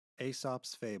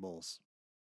Aesop's Fables.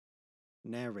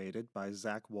 Narrated by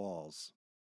Walz.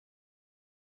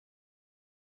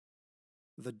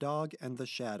 The Dog and the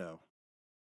Shadow.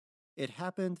 It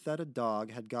happened that a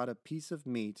dog had got a piece of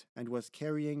meat and was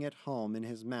carrying it home in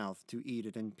his mouth to eat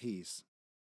it in peace.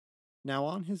 Now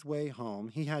on his way home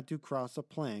he had to cross a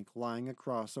plank lying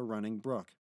across a running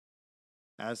brook.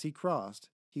 As he crossed,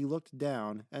 he looked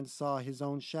down and saw his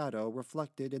own shadow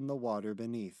reflected in the water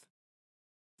beneath.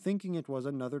 Thinking it was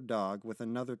another dog with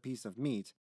another piece of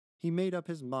meat, he made up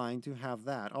his mind to have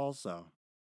that also.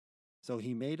 So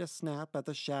he made a snap at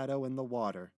the shadow in the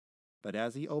water, but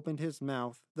as he opened his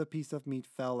mouth, the piece of meat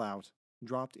fell out,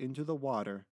 dropped into the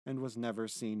water, and was never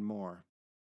seen more.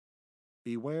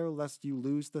 Beware lest you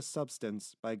lose the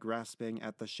substance by grasping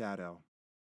at the shadow.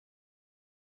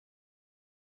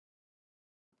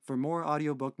 For more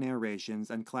audiobook narrations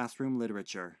and classroom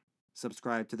literature,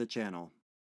 subscribe to the channel.